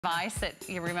advice that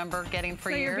you remember getting for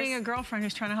years. You're being a girlfriend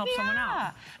who's trying to help someone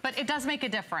out. But it does make a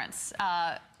difference.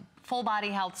 Full body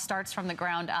health starts from the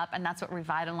ground up, and that's what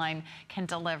REVITALIGN can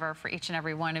deliver for each and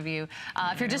every one of you.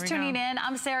 If you're just tuning in,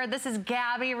 I'm Sarah. This is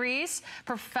Gabby Reese,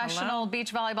 professional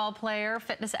beach volleyball player,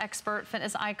 fitness expert,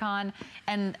 fitness icon,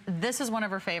 and this is one of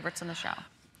her favorites in the show.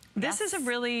 This is a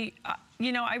really,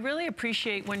 you know, I really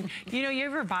appreciate when, you know, you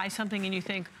ever buy something and you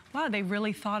think, wow, they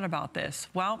really thought about this.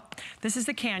 Well, this is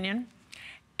the Canyon,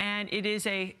 and it is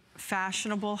a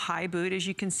fashionable high boot. As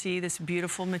you can see, this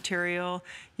beautiful material.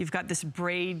 You've got this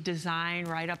braid design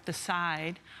right up the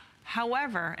side.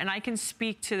 However, and I can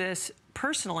speak to this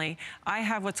personally, I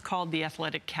have what's called the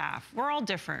athletic calf. We're all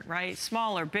different, right?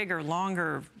 Smaller, bigger,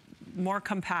 longer, more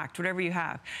compact, whatever you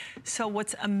have. So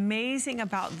what's amazing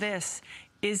about this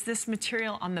is this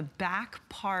material on the back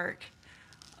part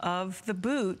of the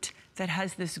boot that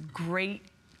has this great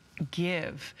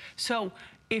give. So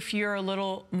if you're a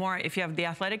little more, if you have the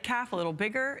athletic calf a little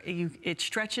bigger, it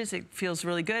stretches, it feels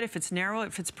really good. If it's narrow,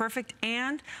 it fits perfect.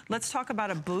 And let's talk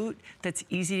about a boot that's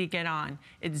easy to get on.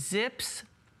 It zips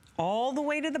all the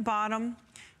way to the bottom,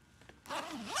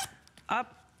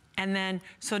 up, and then,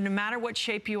 so no matter what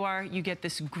shape you are, you get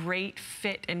this great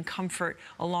fit and comfort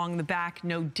along the back,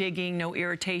 no digging, no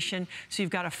irritation. So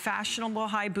you've got a fashionable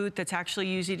high boot that's actually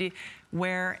easy to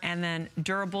wear, and then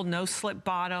durable, no slip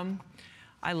bottom.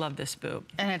 I love this boot.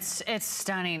 And it's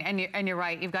stunning, and you're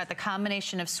right. You've got the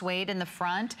combination of suede in the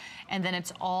front, and then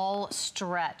it's all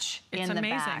stretch in the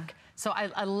back. So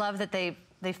I love that they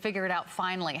figured out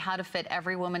finally how to fit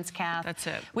every woman's calf. That's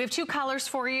it. We have two colors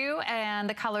for you, and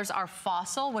the colors are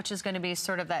Fossil, which is going to be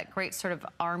sort of that great sort of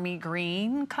army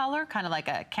green color, kind of like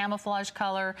a camouflage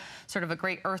color, sort of a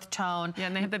great earth tone. Yeah,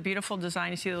 and they have the beautiful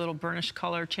design. You see the little burnished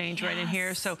color change right in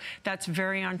here. So that's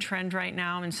very on trend right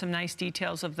now, and some nice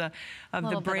details of the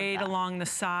braid along the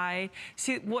side.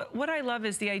 See, what I love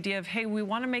is the idea of, hey, we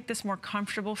want to make this more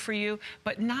comfortable for you,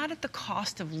 but not at the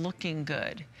cost of looking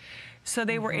good. So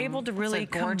they were able to really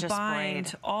combine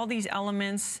all these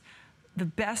elements, the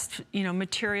best, you know,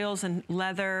 materials and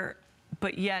leather,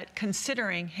 but yet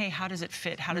considering, hey, how does it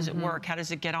fit? How does it work? How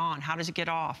does it get on? How does it get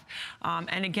off?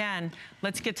 And again,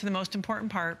 let's get to the most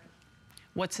important part.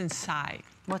 What's inside?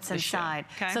 What's inside?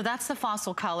 Okay. So that's the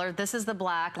Fossil color. This is the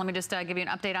black. Let me just give you an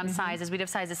update on sizes. We do have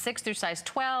sizes 6 through size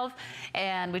 12,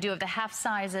 and we do have the half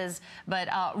sizes, but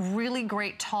really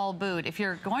great tall boot. If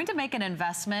you're going to make an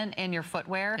investment in your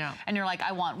footwear, and you're like,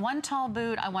 I want one tall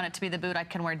boot, I want it to be the boot I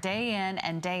can wear day in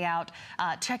and day out,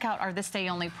 check out our this day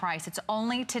only price. It's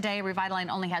only today. REVITALIGN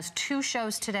only has 2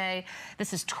 shows today.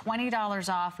 This is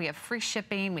 $20 off. We have free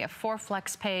shipping. We have 4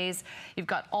 flex pays. You've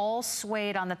got all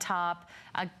suede on the top.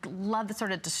 I love the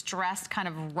sort of distressed kind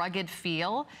of rugged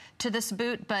feel to this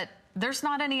boot, but there's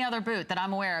not any other boot that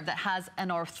I'm aware of that has an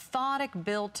orthotic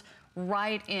built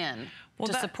right in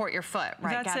to support your foot,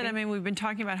 right, That's Gabby? it. I mean, we've been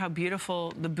talking about how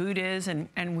beautiful the boot is, and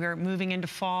we're moving into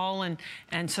fall,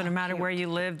 and so no matter where you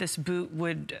live, this boot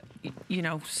would, you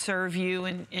know, serve you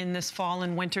in this fall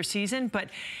and winter season, but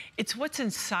it's what's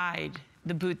inside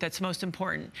the boot that's most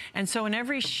important. And so in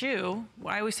every shoe,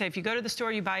 I always say, if you go to the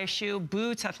store, you buy a shoe,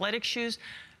 boots, athletic shoes,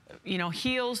 you know,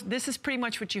 heels, this is pretty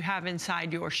much what you have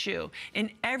inside your shoe. In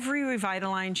every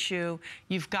REVITALIGN shoe,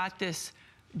 you've got this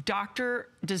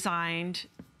doctor-designed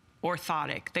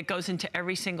orthotic that goes into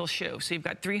every single shoe. So you've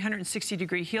got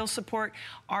 360-degree heel support,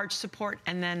 arch support,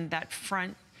 and then that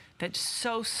front that's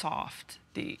so soft,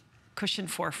 the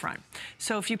cushioned forefront.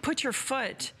 So if you put your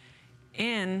foot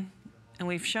in, and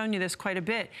we've shown you this quite a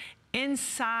bit,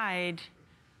 inside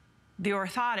the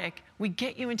orthotic, we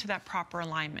get you into that proper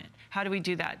alignment. How do we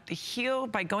do that? The heel,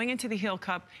 by going into the heel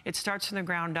cup, it starts from the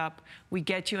ground up. We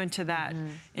get you into that,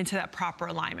 proper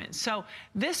alignment. So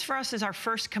this for us is our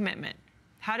first commitment.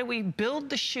 How do we build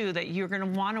the shoe that you're gonna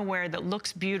wanna wear that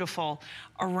looks beautiful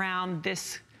around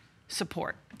this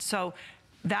support? So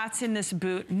that's in this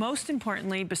boot. Most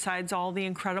importantly, besides all the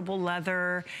incredible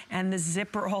leather and the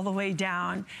zipper all the way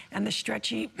down and the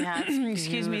stretchy,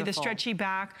 excuse me, the stretchy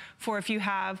back for if you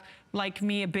have, like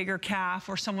me, a bigger calf,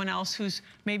 or someone else who's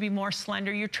maybe more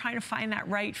slender, you're trying to find that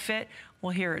right fit.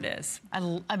 Well, here it is. I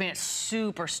mean, it's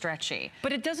super stretchy.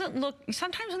 But it doesn't look,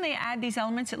 sometimes when they add these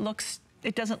elements,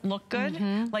 it doesn't look good,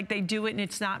 like they do it and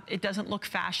it doesn't look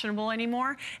fashionable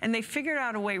anymore. And they figured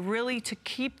out a way really to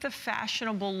keep the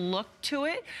fashionable look to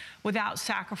it without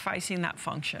sacrificing that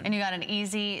function. And you got an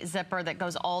easy zipper that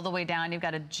goes all the way down. You've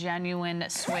got a genuine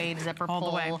suede zipper pull. All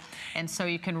the way. And so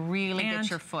you can really get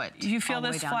your foot You feel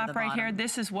this flap right here?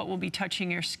 This is what will be touching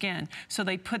your skin. So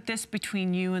they put this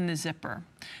between you and the zipper.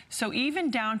 So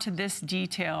even down to this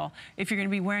detail, if you're going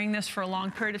to be wearing this for a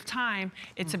long period of time,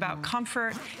 it's about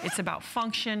comfort, it's about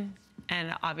function,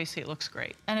 and obviously it looks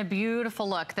great. And a beautiful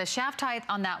look. The shaft height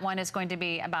on that one is going to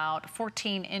be about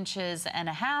 14 inches and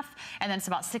a half, and then it's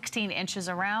about 16 inches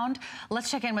around.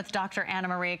 Let's check in with Dr. Anna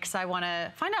Marie, because I want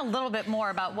to find out a little bit more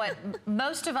about what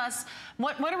most of us,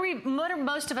 what are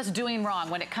most of us doing wrong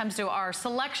when it comes to our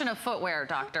selection of footwear,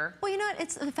 doctor? Well, you know what,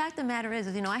 the fact of the matter is,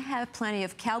 you know, I have plenty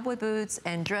of cowboy boots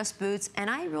and dress boots, and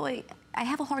I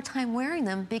have a hard time wearing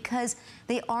them because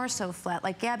they are so flat.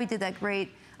 Like Gabby did that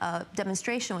great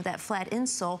demonstration with that flat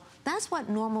insole. That's what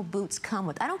normal boots come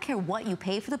with. I don't care what you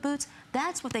pay for the boots,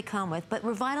 that's what they come with. But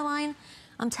REVITALIGN,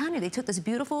 I'm telling you, they took this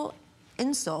beautiful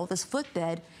insole, this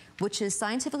footbed, which is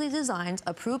scientifically designed,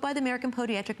 approved by the American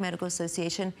Podiatric Medical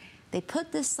Association. They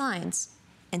put this science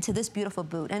into this beautiful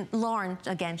boot. And Lauren,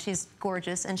 again, she's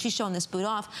gorgeous, and she's showing this boot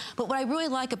off. But what I really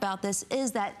like about this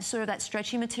is that sort of that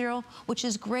stretchy material, which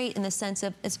is great in the sense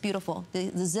of it's beautiful.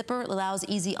 The zipper allows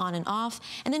easy on and off.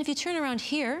 And then if you turn around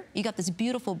here, you got this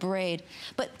beautiful braid.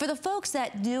 But for the folks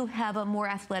that do have a more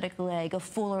athletic leg, a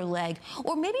fuller leg,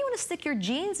 or maybe you want to stick your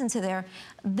jeans into there,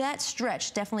 that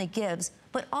stretch definitely gives.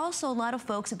 But also a lot of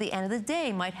folks at the end of the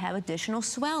day might have additional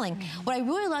swelling. What I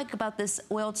really like about this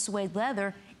oiled suede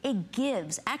leather, it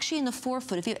gives. Actually, in the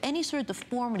forefoot, if you have any sort of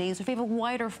deformities, or if you have a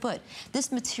wider foot,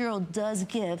 this material does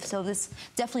give. So this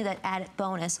definitely that added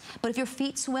bonus. But if your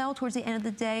feet swell towards the end of the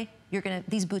day,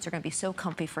 these boots are gonna be so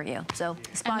comfy for you. So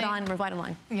spot on,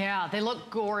 REVITALIGN. Yeah, they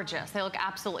look gorgeous. They look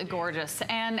absolutely gorgeous.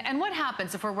 And what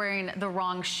happens if we're wearing the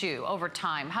wrong shoe over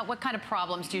time? What kind of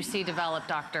problems do you see develop,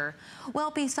 doctor?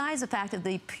 Well, besides the fact of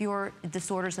the pure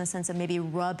disorders in the sense of maybe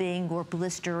rubbing or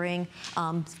blistering,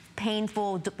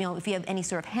 painful, you know, if you have any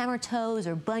sort of hammer toes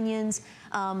or bunions,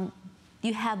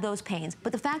 you have those pains.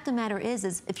 But the fact of the matter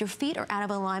is if your feet are out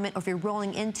of alignment or if you're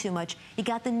rolling in too much, you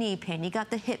got the knee pain, you got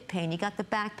the hip pain, you got the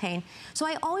back pain. So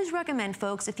I always recommend,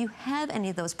 folks, if you have any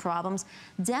of those problems,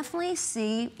 definitely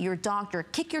see your doctor.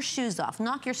 Kick your shoes off,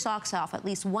 knock your socks off at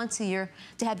least once a year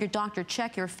to have your doctor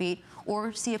check your feet,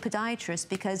 or see a podiatrist,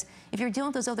 because if you're dealing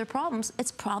with those other problems,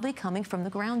 it's probably coming from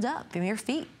the ground up, from your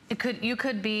feet. You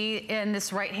could be in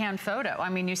this right-hand photo. I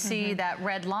mean, you see that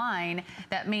red line.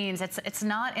 That means it's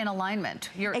not in alignment.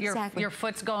 Your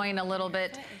foot's going a little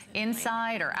bit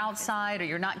inside or outside, or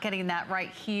you're not getting that right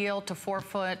heel to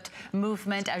forefoot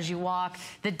movement as you walk.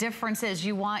 The difference is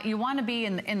you want to be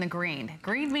in the green.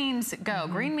 Green means go.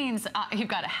 Green means you've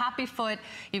got a happy foot.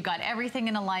 You've got everything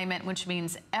in alignment, which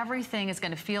means everything is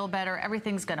going to feel better.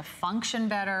 Everything's going to function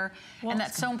better, and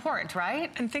that's so important,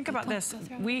 right? And think about this.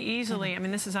 We easily, I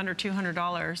mean, this is under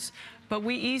 $200, but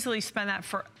we easily spend that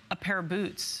for a pair of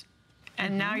boots.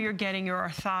 And now you're getting your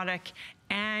orthotic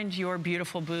and your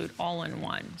beautiful boot all in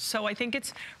one. So I think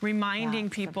it's reminding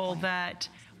people that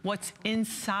what's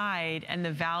inside and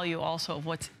the value also of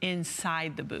what's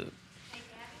inside the boot.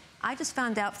 I just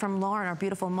found out from Lauren, our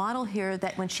beautiful model here,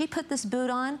 that when she put this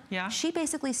boot on, she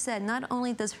basically said not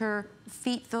only does her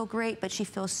feet feel great, but she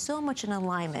feels so much in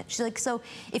alignment. She's like, so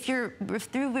if you're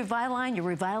through REVITALIGN, you're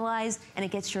revitalized, and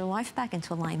it gets your life back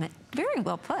into alignment. Very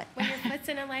well put. When your foot's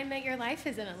in alignment, your life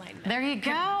is in alignment. There you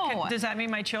go. Does that mean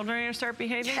my children are going to start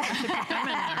behaving? I should put them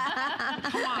in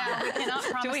there. Come on. We cannot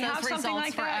promise Do we have those something results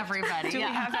like for that? everybody. Do we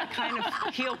have that kind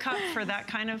of heel cup for that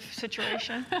kind of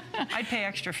situation? I'd pay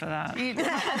extra for that.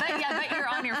 I bet you're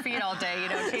on your feet all day, you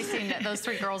know, chasing those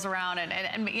three girls around,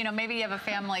 and you know, maybe you have a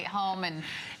family at home,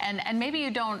 and maybe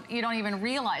you don't even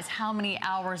realize how many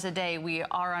hours a day we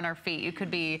are on our feet. You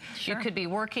could be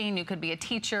working, you could be a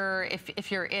teacher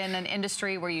if you're in an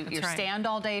industry where you stand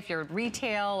all day, if you're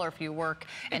retail, or if you work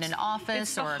in an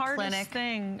office or a clinic. The hardest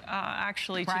thing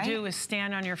actually to do is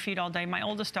stand on your feet all day. My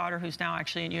oldest daughter, who's now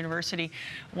actually in university,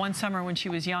 one summer when she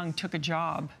was young took a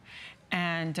job.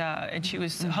 And she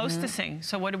was hostessing.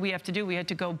 So what did we have to do? We had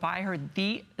to go buy her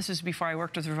this is before I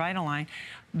worked with REVITALIGN,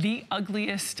 the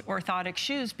ugliest orthotic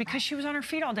shoes, because she was on her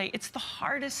feet all day. It's the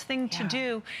hardest thing to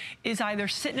do, is either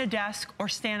sit in a desk or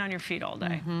stand on your feet all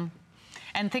day.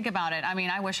 And think about it. I mean,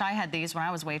 I wish I had these when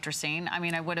I was waitressing. I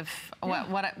mean, I would have,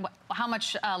 how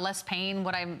much less pain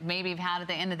would I maybe have had at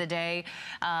the end of the day?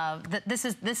 This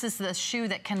is the shoe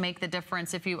that can make the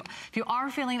difference. If you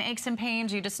are feeling aches and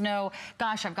pains, you just know,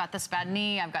 gosh, I've got this bad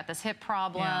knee, I've got this hip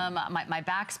problem, my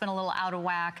back's been a little out of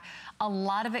whack. A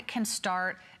lot of it can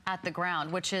start at the ground,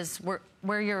 which is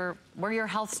your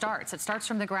health starts. It starts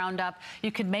from the ground up.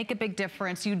 You can make a big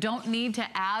difference. You don't need to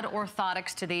add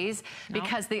orthotics to these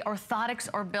because the orthotics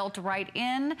are built right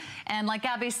in. And like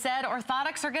Abby said,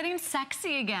 orthotics are getting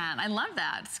sexy again. I love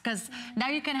that because now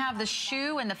you can have the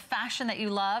shoe and the fashion that you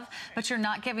love, but you're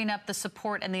not giving up the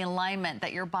support and the alignment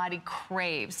that your body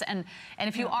craves. And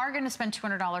if you are going to spend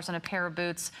 $200 on a pair of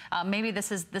boots, maybe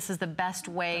this is the best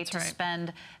way to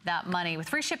spend that money. With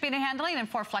free shipping and handling and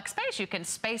 4 flex space, you can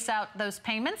space out those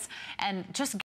payments and just